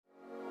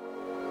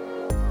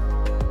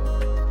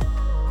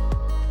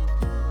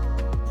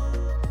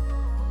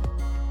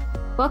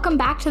Welcome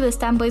back to the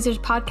STEM Blazers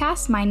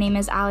podcast. My name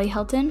is Ali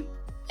Hilton.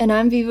 And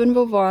I'm Vivian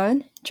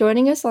Vauvan.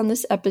 Joining us on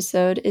this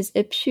episode is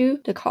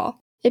Ipshu Dakal.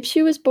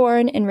 Ipshu was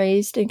born and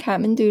raised in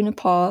Kathmandu,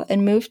 Nepal,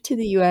 and moved to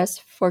the US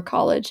for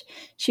college.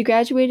 She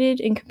graduated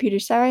in computer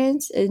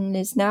science and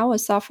is now a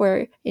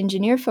software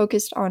engineer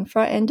focused on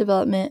front-end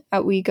development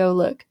at We Go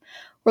Look.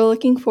 We're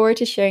looking forward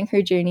to sharing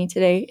her journey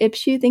today.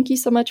 Ipshu, thank you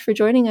so much for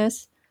joining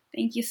us.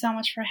 Thank you so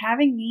much for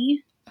having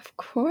me. Of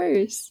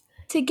course.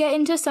 To get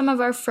into some of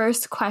our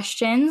first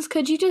questions,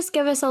 could you just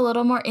give us a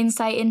little more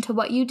insight into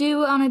what you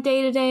do on a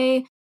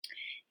day-to-day?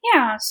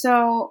 Yeah,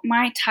 so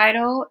my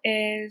title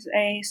is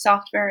a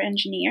software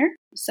engineer.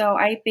 So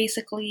I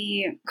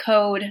basically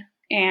code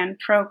and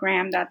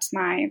program. That's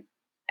my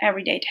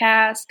everyday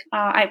task.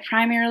 I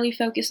primarily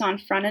focus on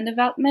front-end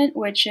development,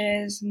 which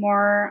is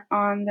more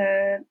on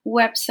the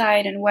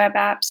website and web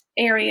apps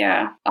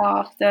area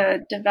of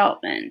the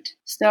development.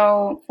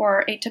 So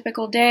for a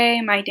typical day,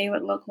 my day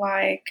would look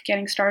like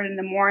getting started in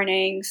the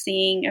morning,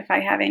 seeing if I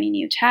have any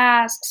new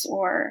tasks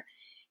or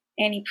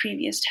any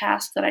previous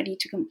tasks that I need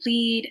to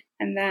complete,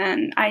 and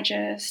then I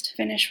just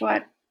finish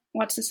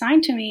what's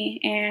assigned to me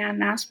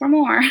and ask for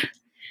more.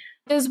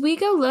 Does We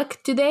Go Look,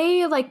 do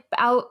they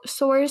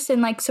outsource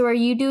and so are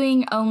you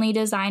doing only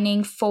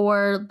designing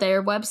for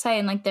their website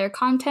and their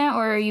content,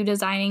 or are you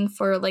designing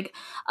for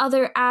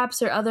other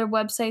apps or other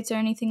websites or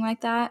anything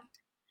like that?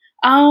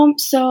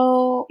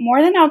 So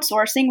more than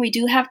outsourcing, we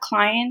do have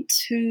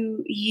clients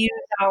who use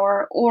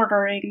our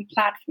ordering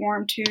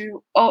platform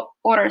to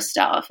order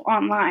stuff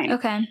online.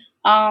 Okay.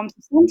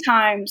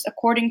 Sometimes,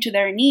 according to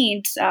their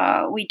needs,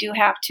 we do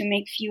have to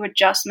make few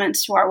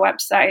adjustments to our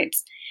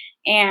websites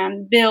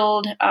and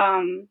build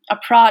a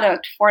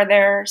product for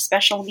their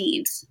special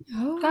needs.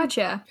 Oh,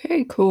 gotcha.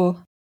 Very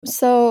cool.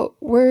 So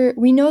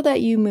we know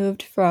that you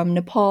moved from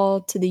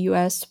Nepal to the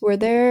US. Were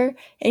there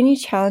any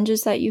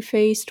challenges that you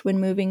faced when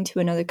moving to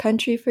another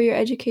country for your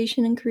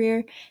education and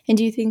career? And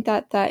do you think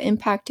that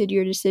impacted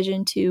your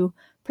decision to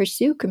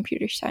pursue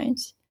computer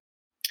science?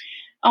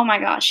 Oh my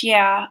gosh,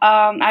 yeah.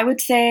 I would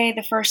say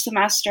the first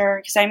semester,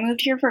 because I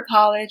moved here for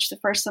college, the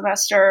first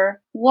semester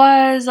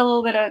was a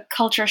little bit of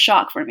culture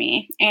shock for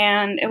me.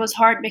 And it was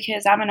hard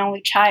because I'm an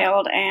only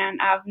child and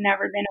I've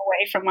never been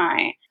away from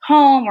my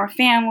home or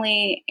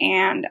family.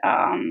 And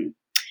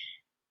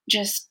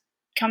just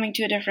coming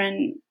to a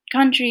different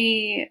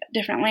country,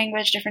 different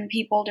language, different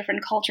people,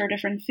 different culture,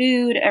 different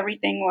food,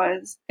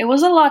 it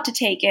was a lot to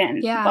take in.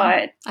 Yeah,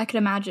 but I could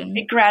imagine.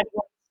 It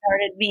gradually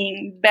started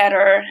being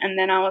better, and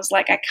then I was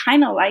like, I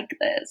kind of like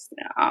this.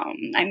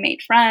 I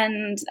made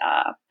friends.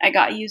 I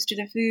got used to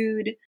the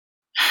food.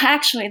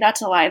 Actually,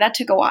 that's a lie. That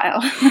took a while.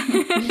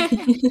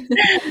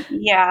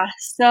 Yeah,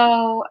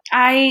 so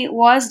I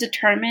was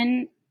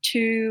determined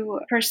to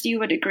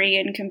pursue a degree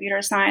in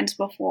computer science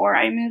before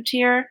I moved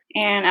here,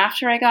 and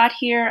after I got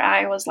here,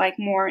 I was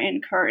more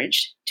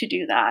encouraged to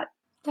do that.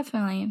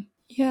 Definitely.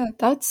 Yeah,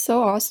 that's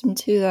so awesome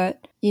too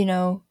that,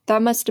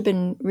 that must have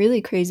been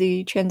really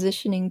crazy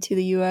transitioning to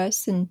the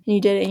US and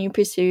you did it and you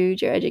pursued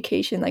your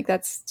education.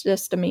 That's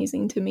just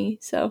amazing to me.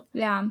 So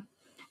yeah.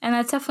 And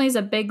that definitely is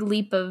a big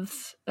leap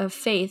of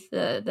faith.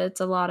 That's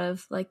a lot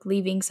of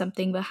leaving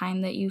something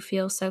behind that you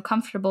feel so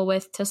comfortable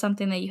with to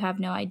something that you have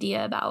no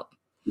idea about.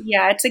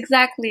 Yeah, it's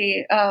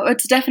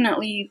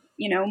definitely,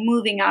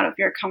 moving out of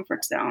your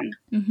comfort zone.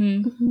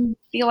 Mm-hmm. Mm-hmm.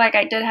 I feel like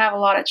I did have a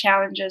lot of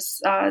challenges,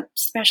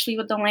 especially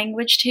with the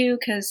language too,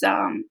 because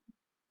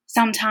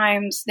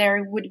sometimes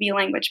there would be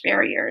language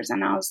barriers,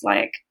 and I was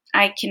like,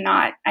 I could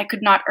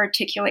not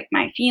articulate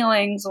my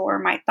feelings or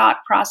my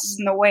thought process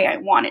in the way I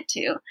wanted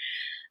to.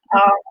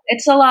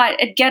 It's a lot.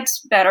 It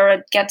gets better.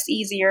 It gets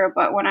easier.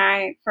 But when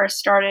I first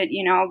started,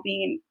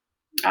 being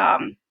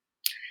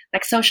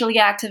socially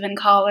active in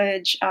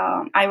college,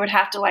 I would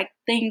have to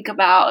think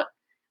about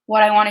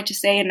what I wanted to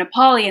say in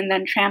Nepali and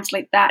then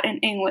translate that in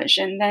English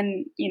and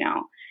then,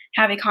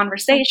 have a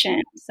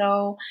conversation.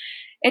 So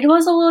it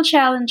was a little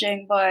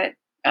challenging, but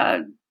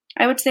I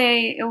would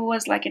say it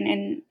was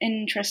an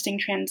interesting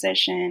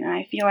transition. And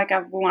I feel like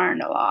I've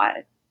learned a lot.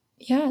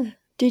 Yeah.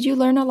 Did you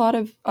learn a lot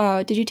of,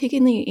 did you take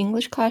any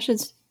English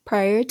classes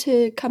prior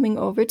to coming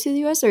over to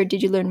the US, or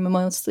did you learn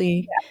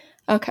mostly?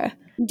 Yeah. Okay.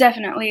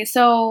 Definitely.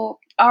 So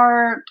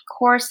our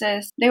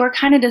courses, they were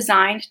kind of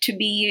designed to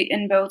be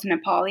in both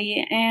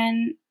Nepali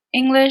and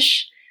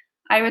English.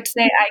 I would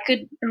say I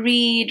could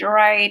read,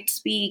 write,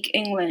 speak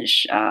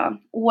English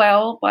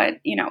well, but,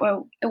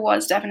 it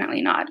was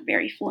definitely not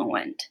very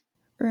fluent.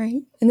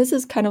 Right. And this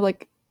is kind of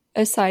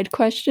a side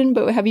question,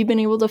 but have you been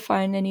able to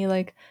find any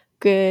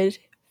good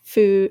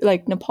food,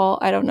 Nepal?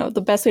 I don't know the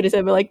best way to say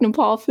it, but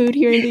Nepal food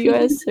here in the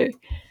US? Or?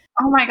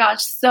 Oh my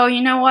gosh. So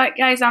you know what,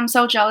 guys? I'm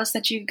so jealous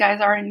that you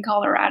guys are in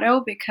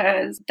Colorado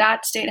because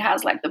that state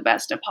has the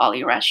best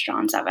Nepali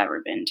restaurants I've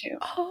ever been to.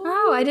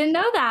 Oh, I didn't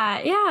know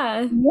that.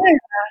 Yeah. Yeah.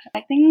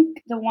 I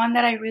think the one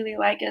that I really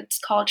like, it's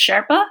called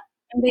Sherpa.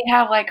 And they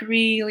have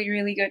really,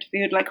 really good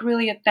food,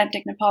 really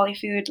authentic Nepali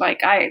food.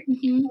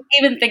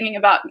 Even thinking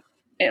about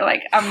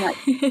I'm like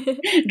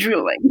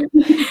drooling.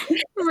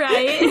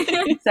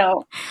 Right.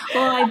 So,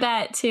 well, I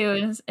bet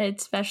too,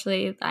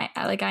 especially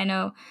I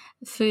know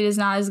food is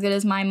not as good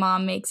as my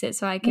mom makes it,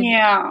 so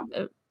yeah.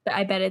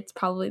 I bet it's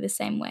probably the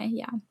same way.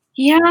 Yeah.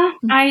 Yeah,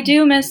 I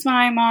do miss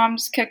my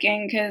mom's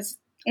cooking because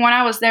when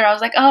I was there, I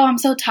was like, oh, I'm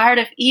so tired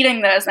of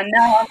eating this. And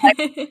now I'm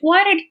like,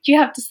 why did you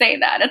have to say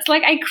that? It's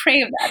like I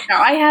crave that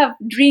now. I have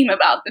dream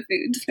about the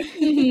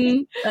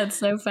foods. That's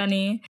so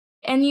funny.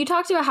 And you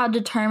talked about how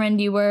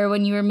determined you were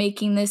when you were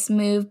making this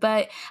move,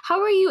 but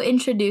how were you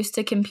introduced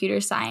to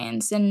computer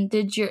science? And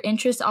did your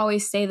interest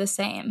always stay the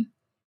same?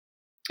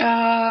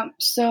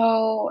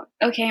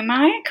 Okay,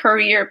 my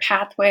career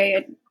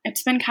pathway,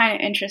 it's been kind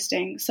of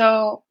interesting.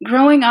 So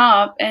growing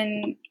up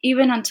and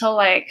even until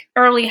like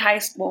early high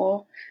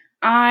school,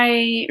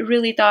 I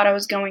really thought I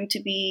was going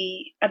to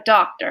be a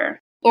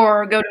doctor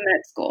or go to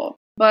med school.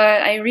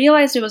 But I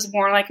realized it was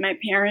more like my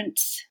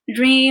parents'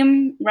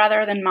 dream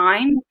rather than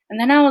mine. And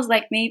then I was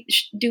like, maybe,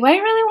 do I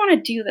really want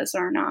to do this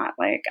or not?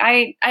 Like,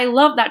 I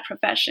love that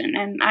profession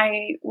and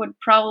I would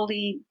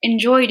probably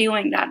enjoy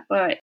doing that.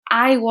 But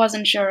I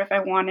wasn't sure if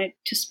I wanted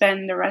to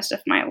spend the rest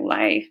of my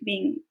life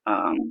being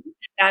in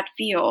that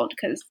field.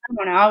 Because, I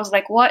don't know, I was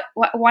like,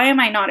 why am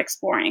I not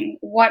exploring?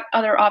 What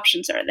other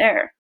options are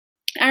there?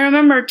 I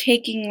remember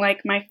taking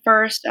like my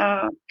first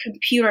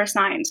computer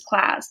science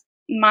class.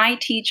 My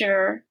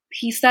teacher,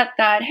 he said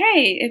that,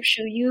 hey,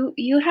 Ipshu,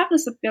 you have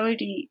this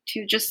ability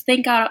to just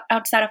think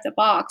outside of the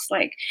box.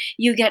 Like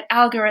you get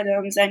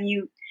algorithms and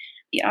you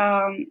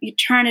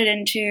turn it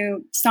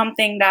into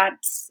something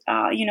that's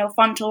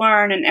fun to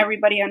learn and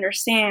everybody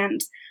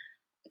understands.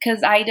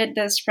 Because I did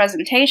this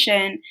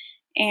presentation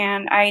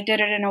and I did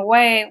it in a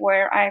way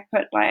where I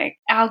put like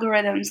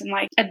algorithms in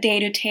like a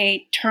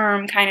day-to-day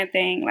term kind of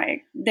thing.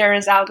 Like there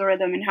is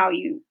algorithm in how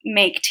you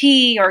make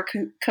tea or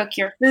cook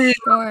your food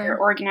or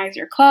organize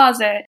your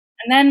closet.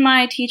 And then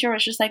my teacher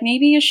was just like,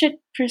 maybe you should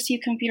pursue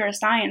computer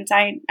science.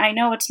 I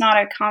know it's not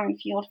a common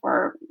field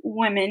for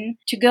women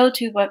to go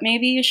to, but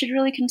maybe you should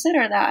really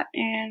consider that.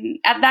 And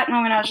at that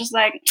moment, I was just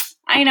like,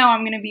 I know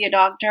I'm going to be a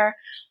doctor.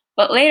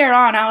 But later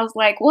on, I was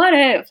like, what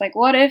if? Like,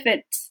 what if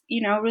it's,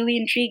 really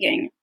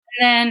intriguing?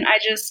 And then I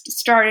just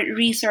started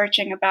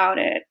researching about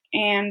it.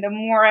 And the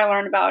more I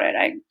learned about it,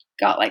 I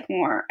got like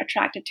more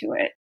attracted to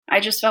it.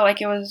 I just felt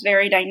like it was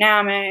very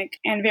dynamic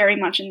and very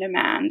much in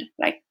demand.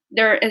 Like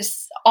there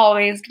is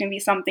always going to be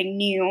something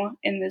new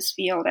in this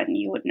field and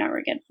you would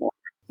never get bored.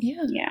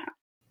 Yeah.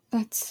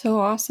 That's so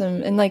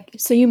awesome. And like,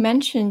 so you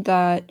mentioned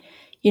that,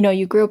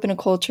 you grew up in a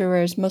culture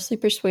where it's mostly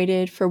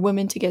persuaded for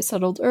women to get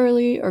settled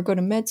early or go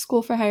to med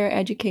school for higher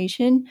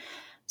education.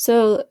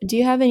 So do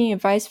you have any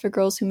advice for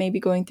girls who may be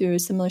going through a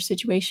similar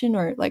situation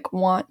or like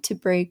want to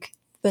break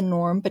the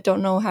norm but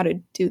don't know how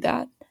to do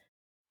that?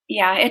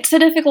 Yeah, it's a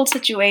difficult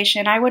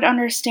situation. I would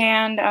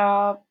understand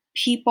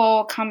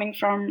people coming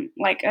from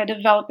like a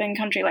developing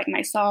country like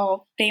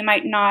myself. They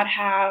might not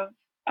have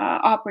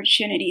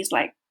opportunities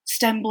like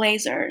STEM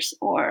Blazers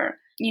or,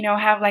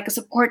 have like a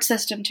support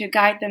system to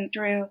guide them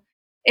through.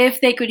 If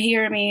they could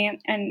hear me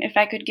and if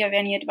I could give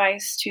any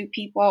advice to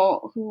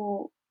people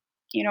who,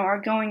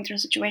 are going through a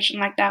situation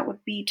like that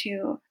would be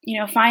to,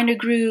 find a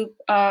group,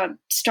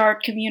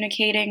 start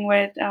communicating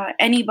with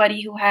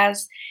anybody who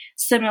has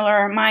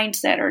similar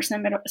mindset or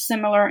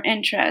similar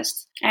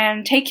interests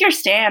and take your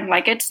stand.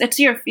 Like it's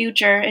your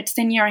future. It's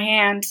in your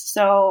hands.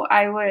 So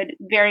I would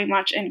very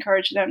much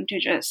encourage them to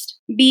just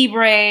be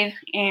brave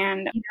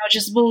and,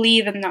 just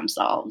believe in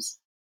themselves.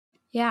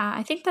 Yeah,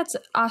 I think that's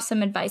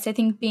awesome advice. I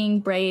think being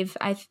brave,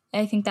 I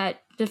think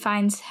that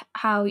defines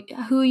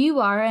who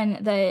you are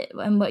and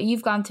what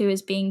you've gone through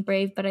is being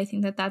brave. But I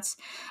think that that's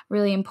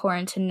really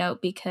important to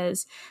note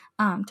because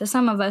to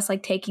some of us,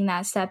 like taking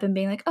that step and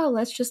being like, oh,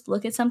 let's just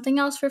look at something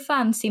else for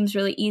fun seems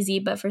really easy.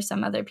 But for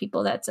some other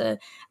people, that's a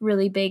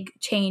really big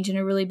change and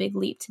a really big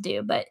leap to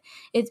do. But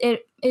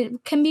it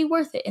can be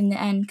worth it in the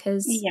end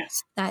because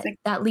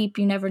that leap,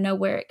 you never know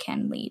where it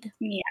can lead.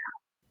 Yeah.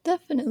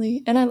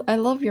 Definitely. And I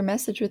love your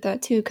message with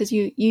that too, because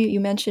you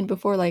mentioned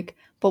before, like,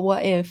 but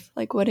what if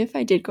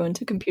I did go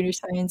into computer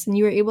science and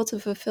you were able to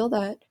fulfill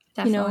that,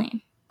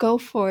 Definitely. Go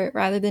for it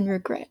rather than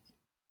regret.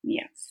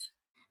 Yes.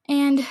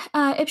 And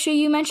Ipshu,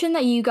 you mentioned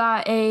that you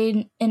got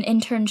an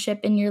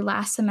internship in your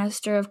last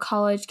semester of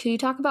college. Could you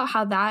talk about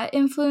how that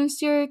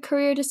influenced your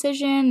career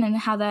decision and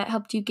how that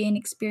helped you gain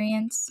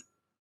experience?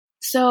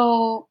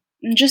 So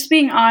just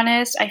being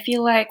honest, I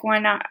feel like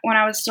when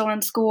I was still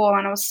in school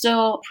and I was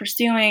still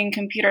pursuing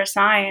computer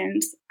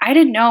science, I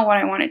didn't know what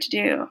I wanted to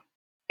do.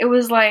 It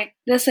was like,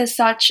 this is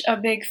such a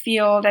big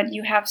field and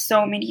you have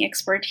so many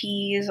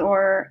expertise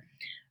or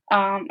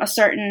a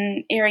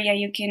certain area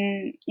you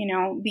can,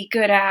 be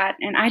good at.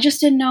 And I just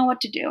didn't know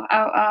what to do.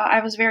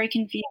 I was very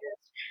confused.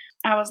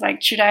 I was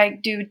like, should I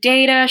do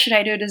data? Should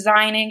I do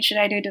designing? Should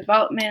I do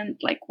development?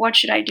 Like, what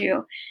should I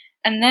do?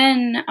 And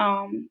then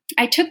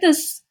I took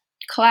this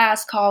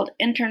class called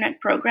Internet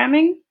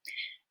Programming.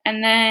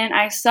 And then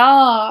I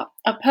saw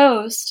a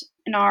post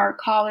in our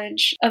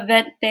college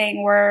event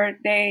thing where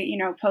they,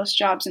 post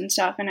jobs and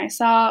stuff. And I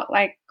saw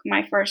like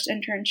my first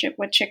internship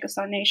with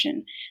Chickasaw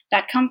Nation,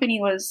 that company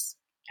was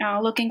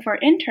looking for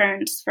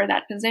interns for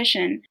that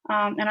position.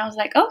 And I was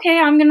like, okay,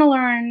 I'm going to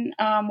learn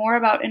more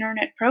about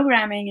internet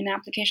programming and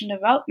application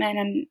development,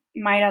 and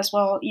might as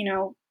well,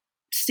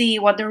 see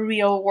what the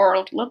real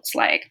world looks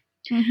like.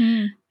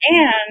 Mm-hmm.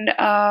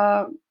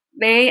 And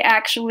they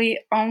actually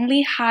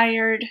only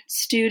hired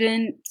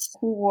students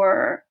who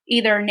were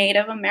either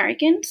Native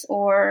Americans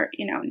or,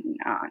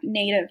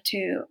 native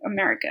to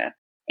America.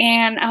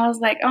 And I was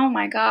like, oh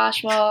my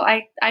gosh, well,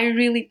 I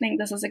really think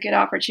this is a good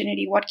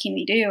opportunity. What can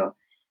we do?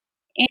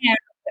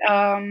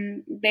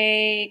 And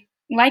they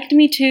liked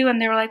me too. And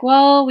they were like,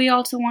 well, we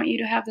also want you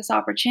to have this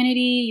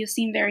opportunity. You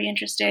seem very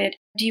interested.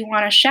 Do you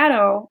want to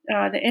shadow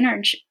the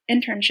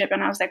internship?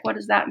 And I was like, what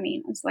does that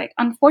mean? It's like,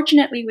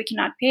 unfortunately, we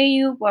cannot pay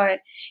you, but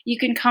you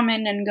can come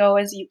in and go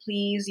as you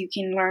please. You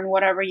can learn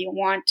whatever you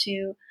want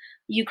to.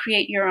 You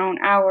create your own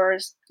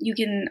hours. You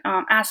can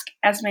ask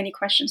as many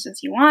questions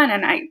as you want.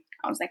 And I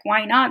was like,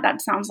 why not?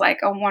 That sounds like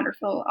a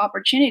wonderful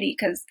opportunity,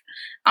 because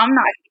I'm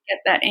not going to get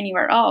that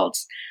anywhere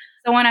else.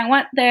 So when I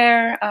went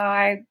there,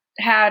 I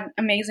had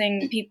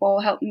amazing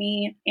people help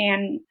me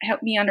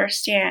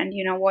understand,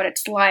 what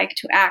it's like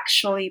to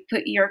actually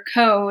put your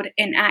code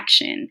in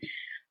action.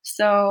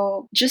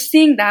 So just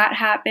seeing that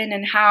happen,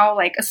 and how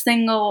like a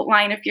single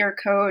line of your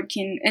code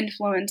can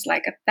influence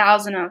like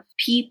 1,000 of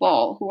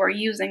people who are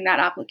using that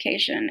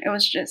application. It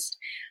was just,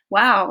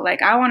 wow,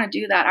 like I want to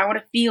do that. I want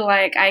to feel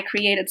like I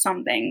created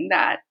something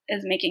that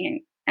is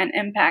making an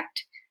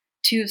impact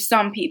to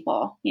some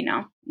people,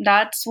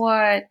 That's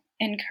what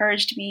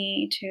encouraged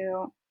me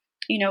to,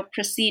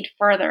 proceed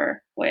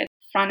further with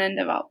front-end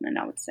development,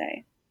 I would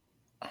say.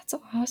 That's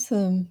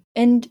awesome.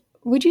 And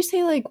would you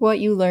say like what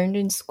you learned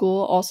in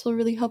school also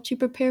really helped you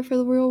prepare for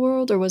the real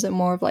world, or was it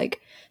more of like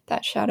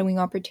that shadowing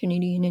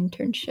opportunity and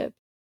internship?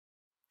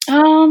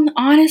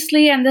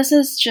 Honestly, and this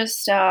is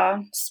just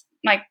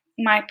like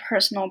my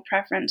personal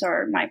preference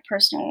or my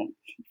personal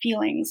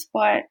feelings,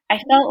 but I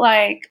felt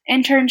like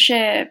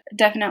internship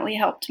definitely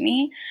helped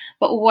me.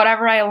 But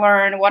whatever I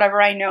learned,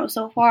 whatever I know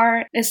so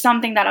far, is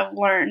something that I've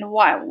learned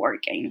while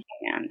working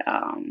and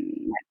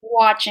like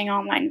watching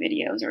online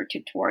videos or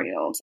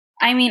tutorials.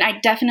 I mean, I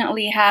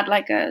definitely had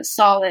like a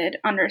solid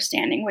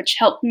understanding, which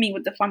helped me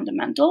with the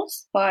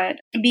fundamentals. But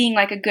being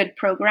like a good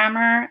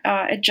programmer,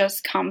 it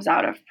just comes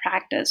out of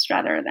practice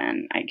rather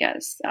than, I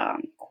guess,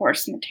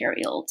 course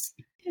materials.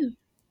 Yeah,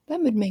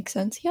 that would make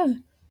sense. Yeah.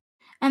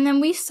 And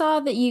then we saw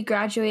that you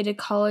graduated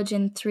college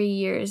in 3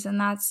 years, and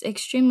that's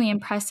extremely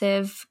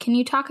impressive. Can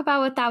you talk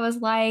about what that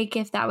was like,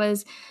 if that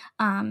was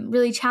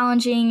really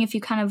challenging, if you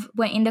kind of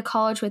went into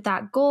college with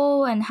that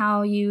goal and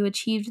how you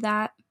achieved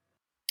that?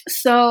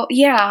 So,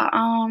 yeah,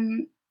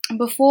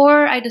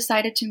 before I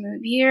decided to move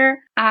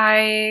here,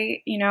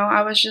 I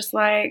was just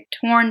like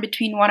torn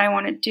between what I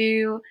want to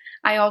do.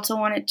 I also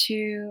wanted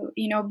to,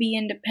 be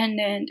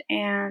independent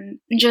and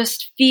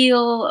just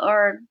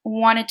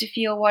wanted to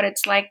feel what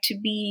it's like to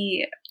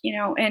be,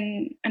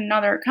 in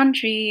another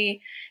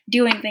country,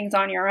 doing things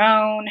on your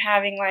own,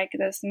 having like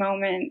this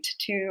moment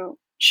to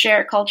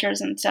share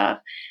cultures and stuff.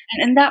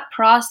 And in that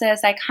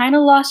process, I kind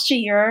of lost a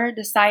year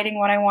deciding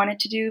what I wanted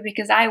to do,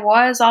 because I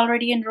was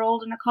already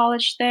enrolled in a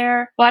college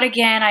there. But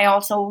again, I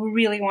also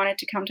really wanted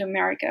to come to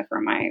America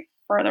for my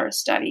further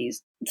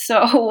studies.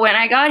 So when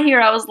I got here,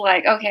 I was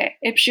like, okay,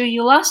 Ipshu,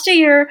 you lost a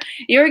year.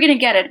 You're going to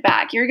get it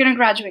back. You're going to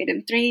graduate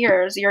in 3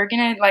 years. You're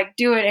going to like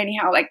do it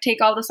anyhow, like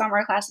take all the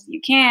summer classes you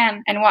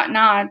can and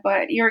whatnot,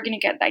 but you're going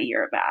to get that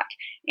year back.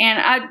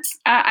 And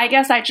I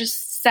guess I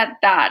just set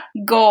that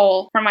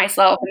goal for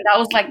myself. And that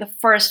was like the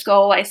first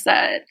goal I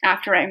set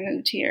after I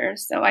moved here.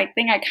 So I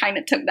think I kind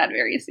of took that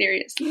very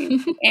seriously.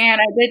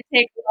 And I did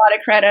take a lot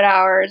of credit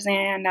hours,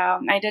 and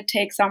I did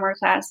take summer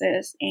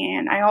classes.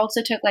 And I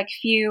also took like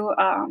few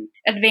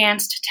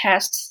advanced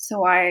tests,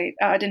 so I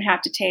didn't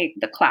have to take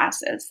the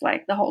classes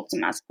like the whole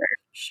semester.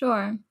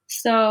 Sure.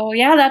 So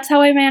yeah, that's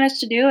how I managed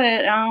to do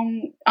it.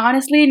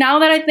 Honestly, now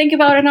that I think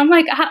about it, I'm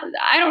like,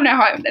 I don't know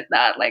how I did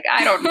that. Like,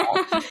 I don't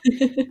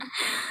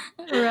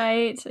know.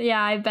 Right.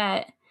 Yeah, I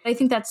bet. I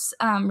think that's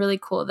really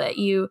cool that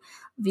you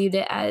viewed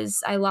it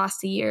as I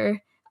lost a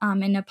year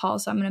in Nepal,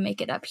 so I'm going to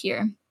make it up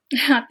here.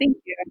 Thank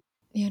you.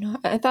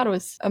 I thought it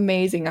was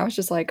amazing. I was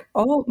just like,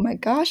 oh my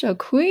gosh, a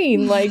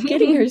queen, like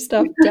getting her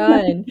stuff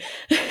done.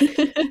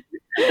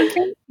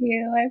 Thank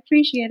you. I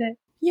appreciate it.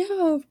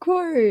 Yeah, of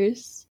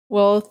course.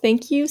 Well,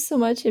 thank you so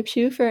much,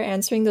 Ipshu, for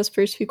answering those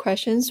first few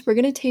questions. We're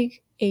going to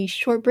take a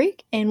short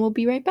break and we'll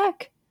be right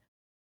back.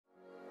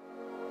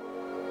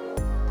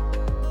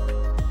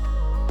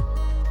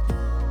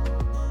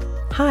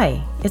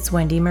 Hi, it's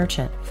Wendy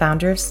Merchant,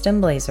 founder of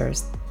STEM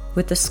Blazers.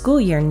 With the school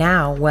year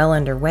now well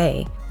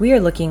underway, we are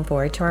looking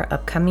forward to our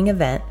upcoming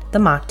event, the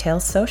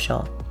Mocktail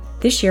Social.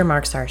 This year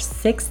marks our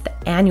 6th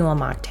annual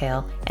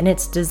Mocktail, and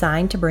it's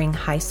designed to bring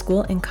high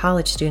school and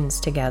college students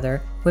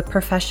together with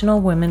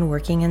professional women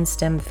working in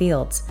STEM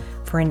fields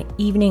for an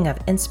evening of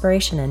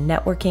inspiration and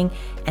networking,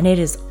 and it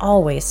is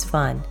always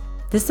fun.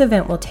 This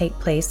event will take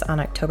place on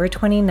October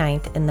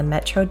 29th in the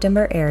Metro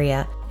Denver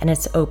area, and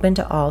it's open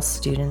to all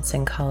students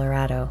in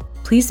Colorado.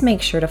 Please make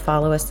sure to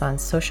follow us on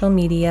social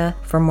media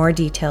for more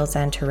details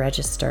and to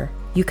register.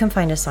 You can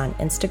find us on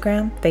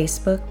Instagram,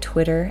 Facebook,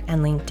 Twitter,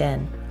 and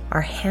LinkedIn.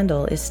 Our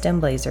handle is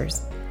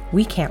STEMblazers.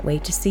 We can't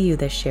wait to see you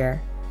this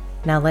year.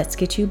 Now let's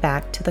get you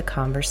back to the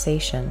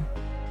conversation.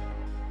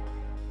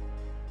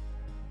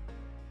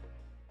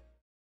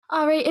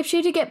 All right,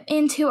 Ipshu, to get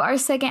into our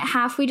second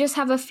half, we just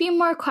have a few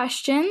more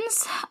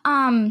questions.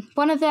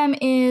 One of them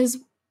is,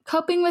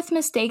 coping with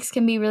mistakes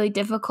can be really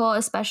difficult,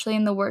 especially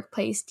in the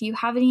workplace. Do you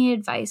have any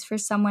advice for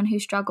someone who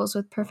struggles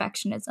with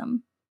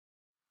perfectionism?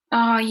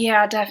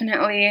 Yeah,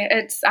 definitely.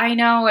 I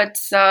know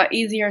it's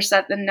easier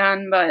said than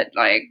done, but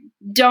like,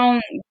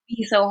 don't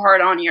be so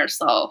hard on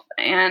yourself.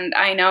 And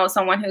I know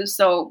someone who's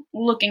so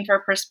looking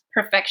for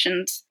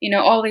perfections,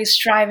 always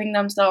striving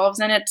themselves.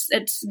 And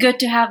it's good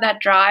to have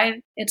that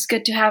drive. It's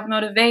good to have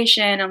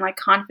motivation and like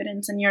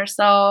confidence in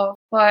yourself.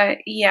 But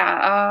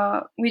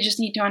yeah, we just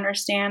need to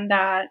understand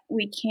that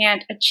we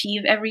can't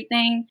achieve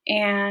everything.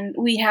 And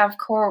we have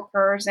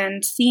coworkers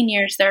and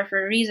seniors there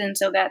for a reason,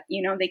 so that,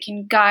 they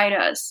can guide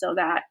us, so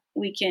that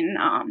we can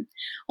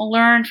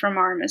learn from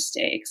our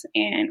mistakes,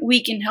 and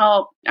we can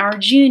help our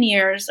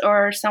juniors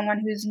or someone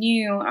who's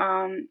new,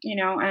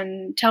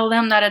 and tell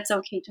them that it's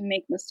okay to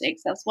make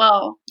mistakes as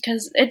well,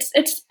 because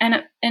it's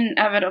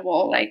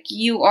inevitable. Like,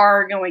 you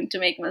are going to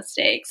make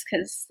mistakes,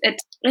 because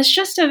it's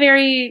just a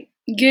very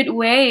good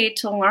way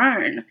to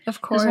learn.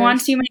 Of course. Because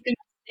once you make a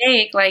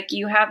mistake, like,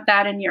 you have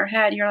that in your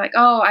head. You're like,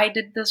 oh, I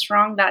did this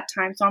wrong that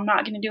time, so I'm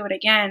not going to do it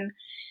again.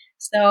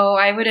 So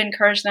I would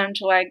encourage them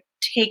to like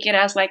take it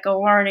as like a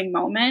learning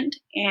moment,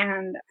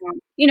 and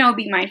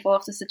be mindful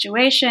of the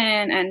situation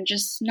and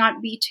just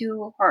not be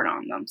too hard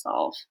on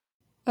themselves.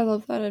 I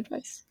love that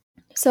advice.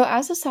 So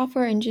as a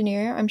software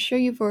engineer, I'm sure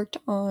you've worked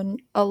on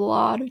a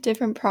lot of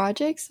different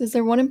projects. Is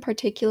there one in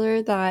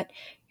particular that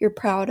you're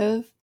proud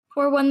of?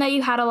 Or one that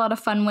you had a lot of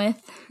fun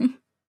with?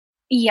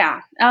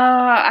 Yeah,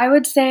 I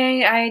would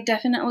say I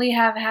definitely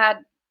have had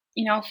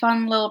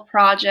fun little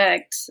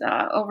projects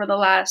over the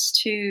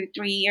last 2-3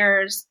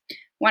 years.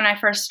 When I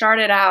first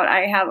started out,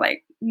 I had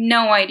like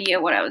no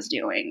idea what I was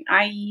doing.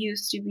 I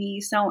used to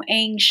be so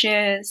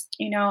anxious.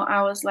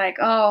 I was like,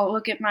 oh,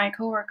 look at my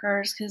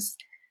coworkers because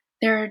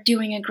they're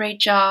doing a great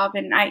job.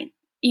 And I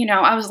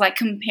was like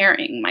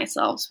comparing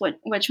myself,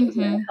 which was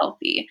not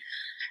healthy.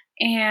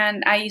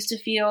 And I used to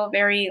feel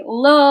very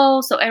low.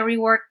 So every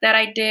work that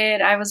I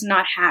did, I was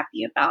not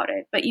happy about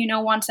it. But,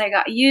 once I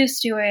got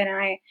used to it,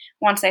 and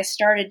once I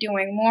started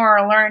doing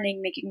more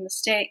learning, making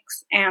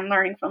mistakes and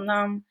learning from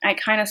them, I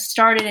kind of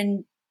started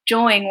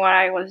enjoying what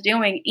I was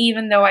doing,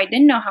 even though I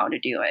didn't know how to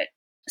do it.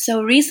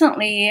 So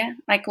recently,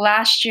 like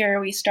last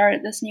year, we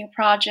started this new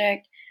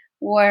project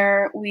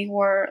where we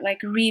were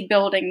like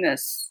rebuilding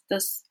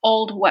this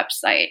old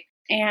website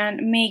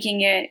and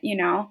making it,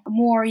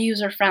 more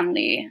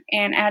user-friendly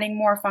and adding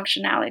more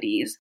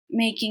functionalities,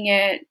 making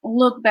it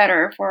look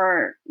better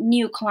for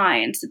new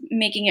clients,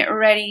 making it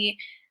ready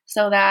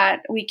so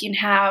that we can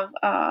have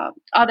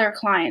other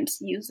clients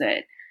use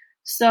it.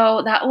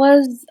 So that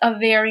was a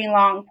very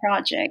long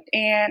project,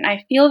 and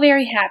I feel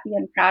very happy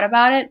and proud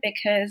about it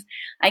because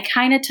I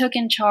kind of took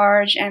in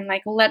charge and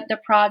like led the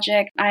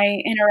project.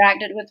 I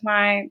interacted with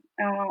my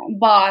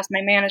boss,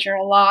 my manager,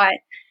 a lot,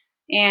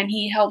 and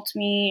he helped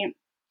me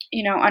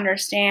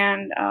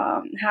understand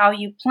how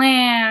you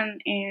plan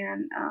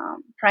and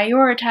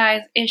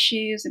prioritize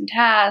issues and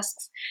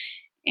tasks.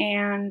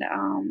 And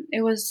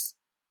it was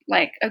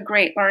like a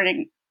great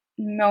learning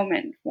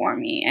moment for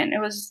me. And it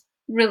was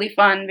really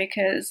fun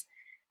because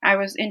I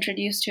was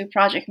introduced to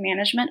project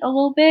management a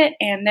little bit.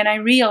 And then I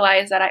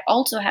realized that I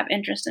also have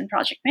interest in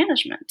project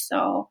management. So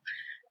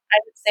I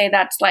would say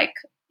that's like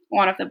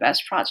one of the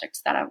best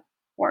projects that I've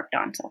worked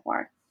on so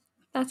far.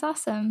 That's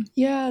awesome.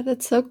 Yeah,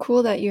 that's so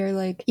cool that you're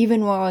like,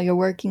 even while you're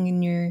working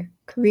in your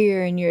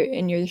career and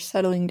you're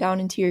settling down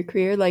into your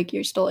career, like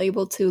you're still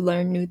able to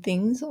learn new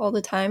things all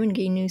the time and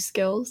gain new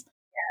skills.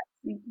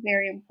 Yeah,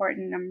 very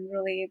important. I'm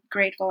really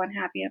grateful and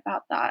happy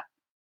about that.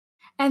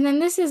 And then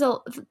this is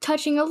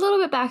touching a little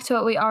bit back to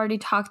what we already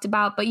talked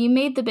about, but you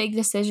made the big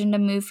decision to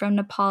move from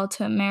Nepal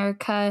to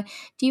America.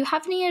 Do you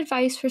have any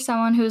advice for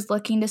someone who's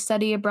looking to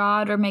study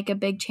abroad or make a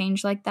big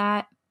change like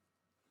that?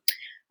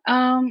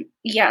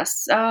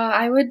 Yes,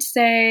 I would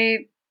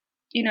say,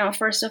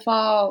 first of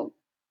all,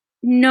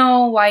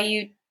 know why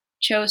you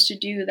chose to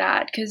do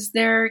that, because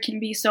there can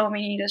be so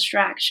many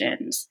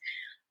distractions.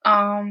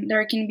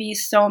 There can be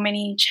so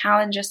many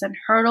challenges and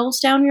hurdles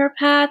down your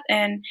path,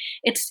 and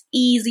it's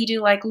easy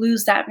to like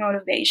lose that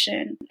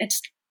motivation.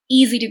 It's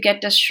easy to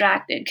get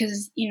distracted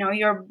because,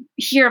 you're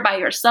here by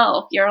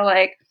yourself. You're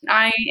like,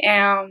 I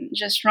am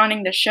just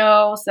running the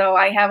show, so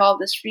I have all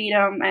this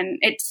freedom, and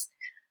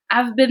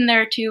I've been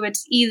there too.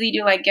 It's easy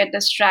to like get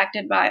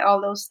distracted by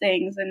all those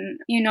things and,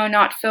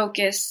 not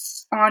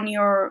focus on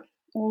your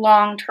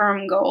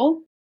long-term goal.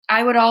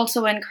 I would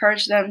also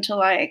encourage them to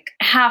like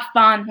have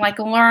fun, like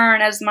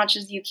learn as much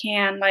as you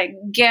can, like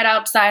get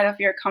outside of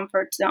your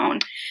comfort zone.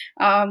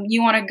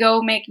 You want to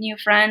go make new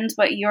friends,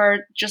 but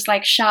you're just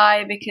like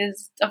shy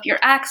because of your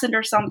accent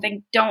or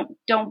something. Don't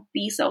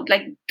be so,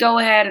 like, go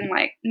ahead and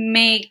like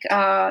make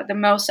the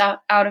most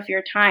out of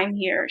your time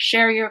here.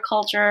 Share your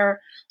culture,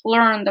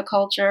 learn the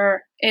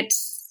culture.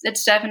 It's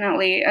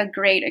definitely a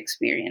great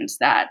experience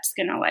that's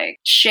gonna like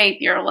shape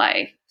your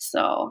life.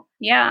 So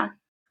yeah.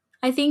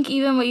 I think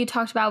even what you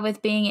talked about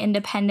with being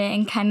independent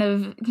and kind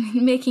of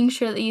making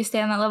sure that you stay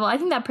on that level, I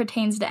think that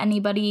pertains to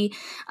anybody,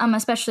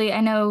 especially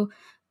I know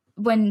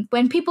when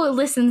people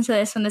listen to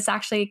this, when this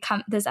actually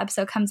this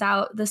episode comes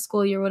out, the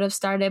school year would have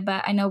started,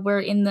 but I know we're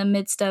in the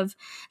midst of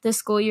the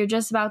school year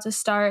just about to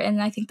start,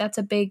 and I think that's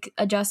a big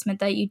adjustment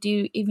that you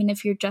do, even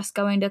if you're just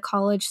going to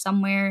college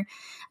somewhere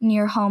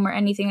near home or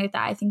anything like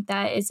that. I think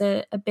that is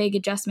a big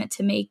adjustment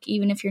to make,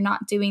 even if you're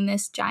not doing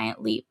this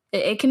giant leap.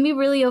 It can be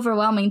really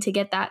overwhelming to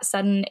get that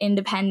sudden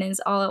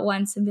independence all at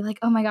once and be like,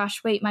 oh my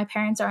gosh, wait, my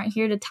parents aren't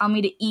here to tell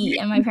me to eat,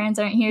 and my parents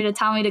aren't here to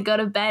tell me to go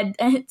to bed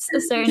at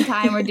a certain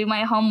time or do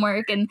my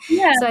homework. And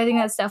so I think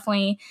that's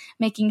definitely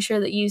making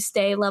sure that you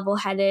stay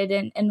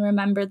level-headed and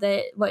remember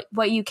that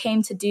what you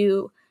came to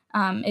do,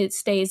 it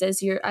stays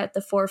as you're at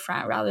the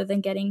forefront rather than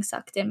getting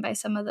sucked in by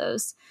some of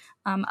those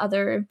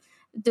other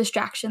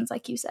distractions,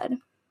 like you said.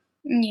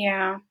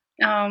 Yeah.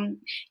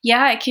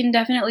 It can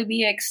definitely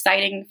be an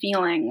exciting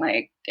feeling.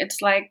 Like,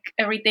 it's like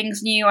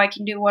everything's new. I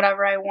can do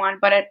whatever I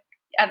want, but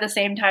at the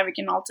same time, it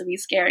can also be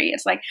scary.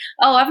 It's like,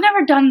 oh, I've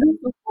never done this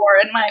before,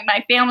 and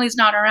my family's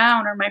not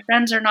around, or my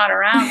friends are not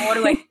around. What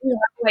do I do?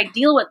 How do I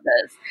deal with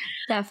this?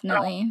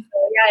 Definitely.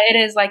 It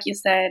is, like you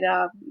said,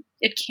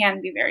 it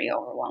can be very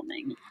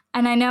overwhelming.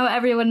 And I know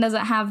everyone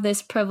doesn't have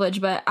this privilege,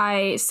 but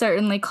I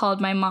certainly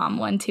called my mom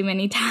one too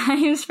many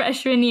times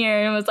freshman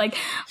year and was like,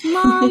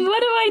 Mom,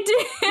 what do I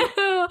do? I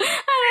don't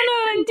know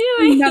what I'm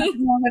doing.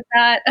 Nothing wrong with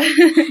that.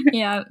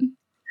 Yeah.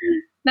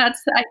 I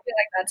feel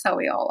like that's how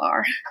we all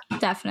are.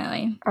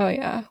 Definitely. Oh,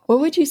 yeah. What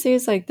would you say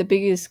is like the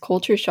biggest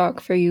culture shock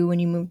for you when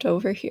you moved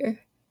over here?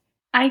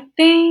 I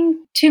think,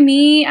 to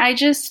me, it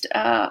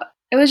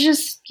was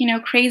just,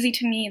 crazy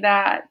to me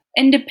that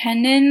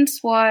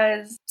independence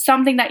was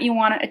something that you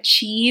want to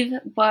achieve,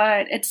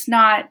 but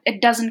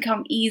it doesn't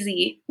come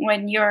easy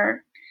when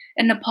you're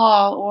in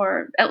Nepal,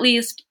 or at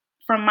least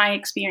from my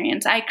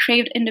experience. I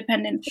craved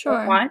independence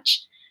so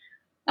much.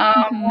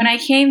 When I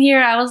came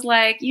here, I was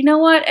like, you know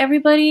what?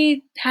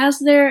 Everybody has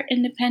their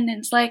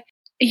independence. Like,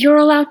 you're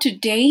allowed to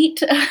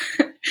date.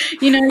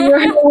 You're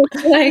allowed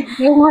to like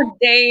go on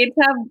dates,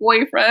 have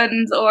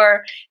boyfriends,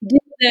 or do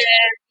this.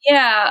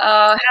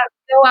 Yeah,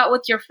 go out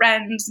with your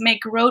friends,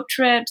 make road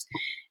trips.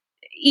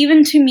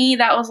 Even to me,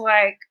 that was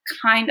like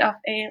kind of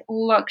a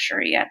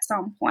luxury at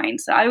some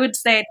point. So I would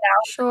say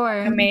that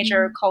was a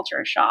major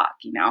culture shock,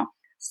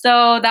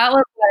 So that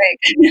was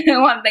like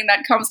one thing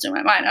that comes to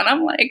my mind. And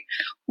I'm like,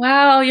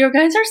 wow, your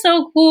guys are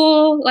so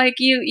cool. Like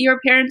your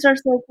parents are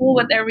so cool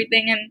with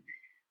everything. And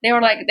they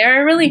were like,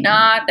 they're really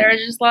not. They're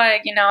just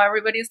like,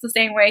 everybody's the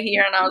same way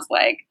here. And I was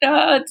like,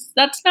 no,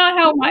 that's not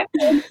how my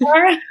parents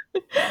are.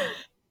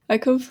 I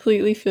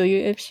completely feel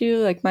you,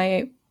 Ipshu. Like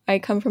I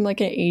come from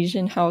like an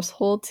Asian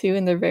household too,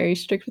 and they're very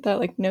strict with that,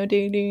 like no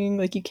dating,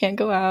 like you can't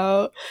go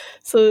out.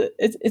 So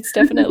it's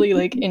definitely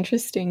like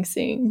interesting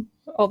seeing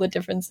all the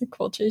difference in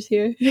cultures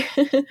here. Yeah.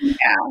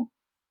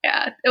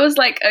 It was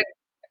like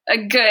a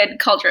good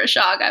culture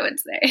shock, I would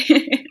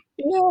say.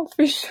 Yeah,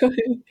 for sure.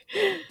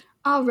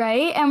 All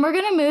right, and we're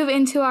going to move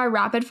into our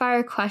rapid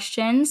fire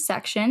questions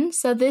section.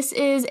 So this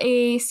is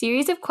a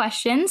series of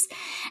questions,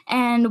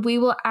 and we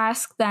will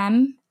ask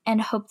them and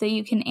hope that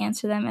you can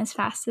answer them as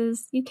fast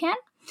as you can.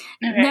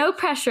 Okay. No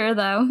pressure,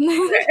 though.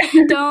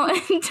 Don't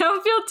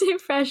feel too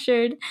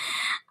pressured.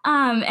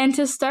 And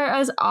to start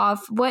us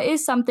off, what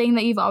is something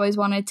that you've always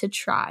wanted to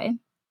try?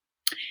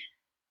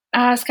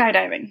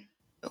 Skydiving.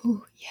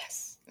 Oh,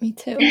 yes. Me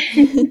too.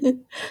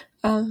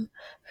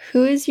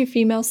 Who is your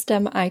female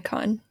STEM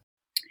icon?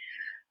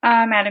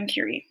 Madame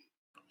Curie.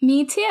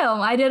 Me too.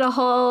 I did a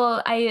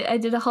whole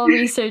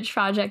research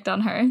project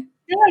on her. I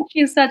feel like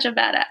she's such a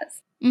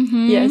badass.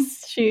 Mm-hmm.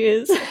 Yes, she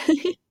is.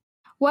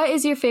 What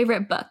is your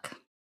favorite book?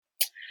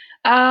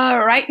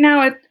 Right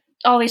now it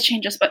always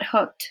changes, but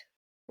Hooked.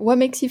 What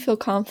makes you feel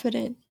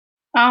confident?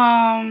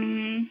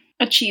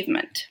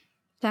 Achievement.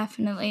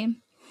 Definitely.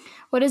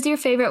 What is your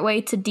favorite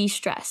way to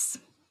de-stress?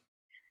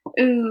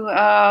 Ooh,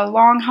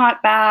 long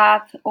hot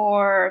bath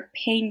or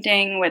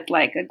painting with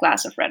like a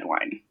glass of red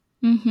wine.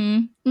 Mm-hmm.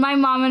 My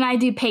mom and I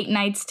do paint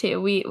nights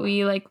too.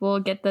 We'll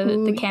get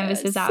the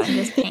canvases out and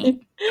just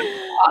paint.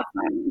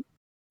 Awesome.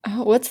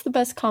 What's the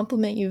best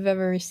compliment you've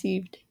ever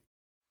received?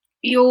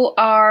 You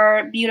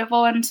are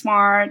beautiful and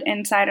smart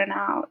inside and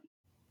out.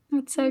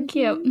 That's so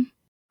cute.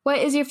 What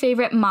is your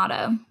favorite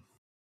motto?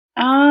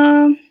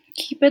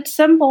 Keep it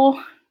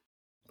simple.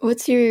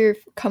 What's your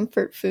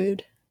comfort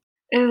food?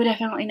 Ooh,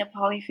 definitely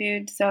Nepali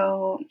food.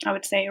 So I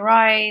would say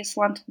rice,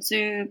 lentil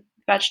soup,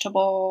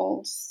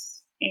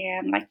 vegetables,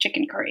 and like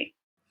chicken curry.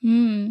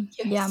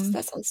 Yes, Yum.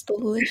 that sounds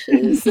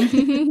delicious.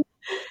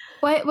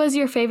 What was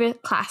your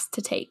favorite class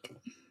to take?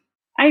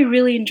 I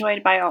really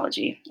enjoyed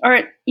biology.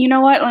 Or, you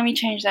know what? Let me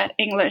change that.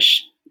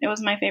 English. It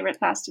was my favorite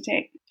class to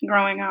take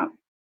growing up.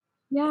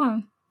 Yeah.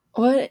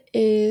 What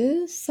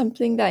is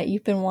something that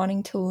you've been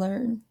wanting to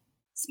learn?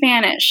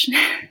 Spanish.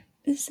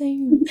 The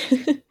same.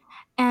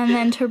 And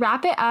then to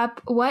wrap it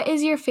up, what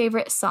is your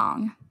favorite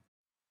song?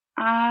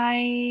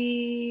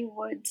 I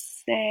would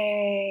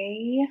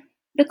say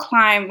The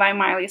Climb by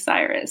Miley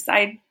Cyrus.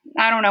 I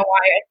don't know why.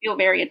 I feel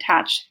very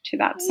attached to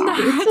that song.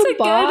 It's a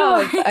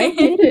bop. one. I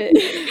get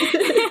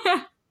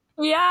it.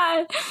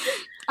 Yeah.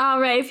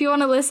 All right. If you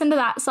want to listen to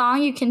that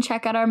song, you can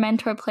check out our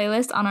mentor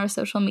playlist on our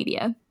social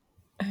media.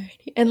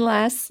 Alrighty. And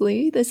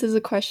lastly, this is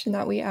a question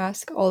that we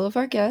ask all of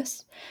our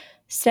guests.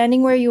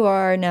 Standing where you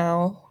are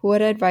now,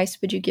 what advice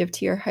would you give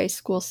to your high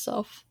school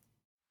self?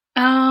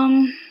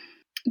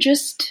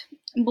 Just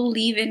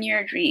believe in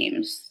your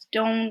dreams.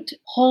 Don't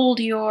hold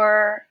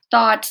your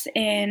thoughts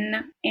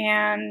in,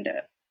 and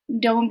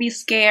don't be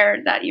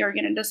scared that you're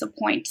going to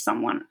disappoint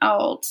someone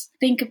else.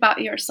 Think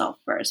about yourself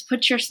first.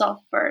 Put yourself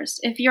first.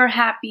 If you're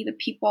happy, the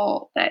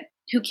people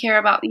who care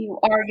about you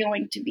are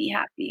going to be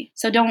happy.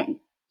 So don't,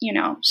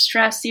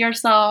 stress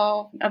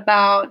yourself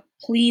about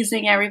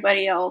pleasing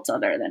everybody else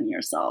other than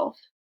yourself.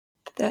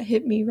 That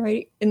hit me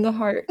right in the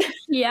heart.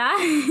 Yeah.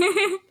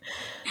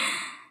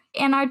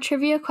 And our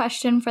trivia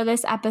question for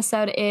this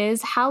episode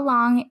is, how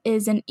long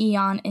is an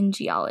eon in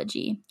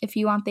geology? If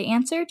you want the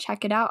answer,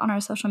 check it out on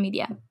our social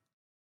media.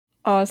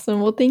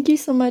 Awesome. Well, thank you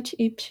so much,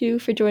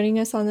 Ipchu, for joining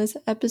us on this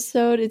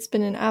episode. It's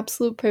been an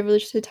absolute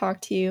privilege to talk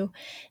to you.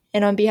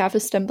 And on behalf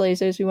of STEM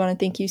Blazers, we want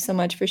to thank you so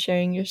much for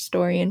sharing your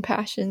story and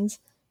passions.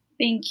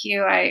 Thank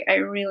you. I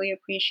really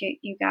appreciate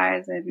you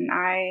guys, and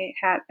I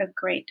had a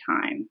great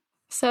time.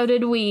 So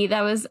did we.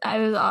 It was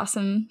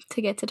awesome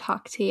to get to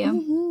talk to you.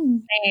 Mm-hmm.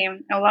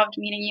 Same. I loved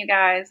meeting you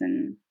guys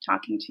and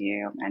talking to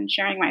you and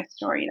sharing my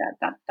story.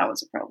 That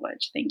was a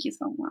privilege. Thank you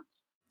so much.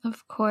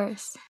 Of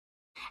course.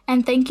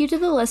 And thank you to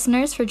the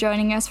listeners for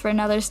joining us for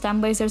another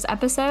STEM Blazers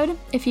episode.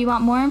 If you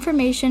want more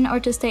information or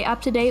to stay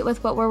up to date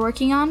with what we're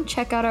working on,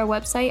 check out our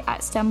website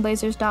at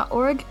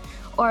stemblazers.org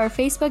or our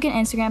Facebook and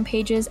Instagram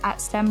pages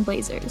at STEM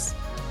Blazers.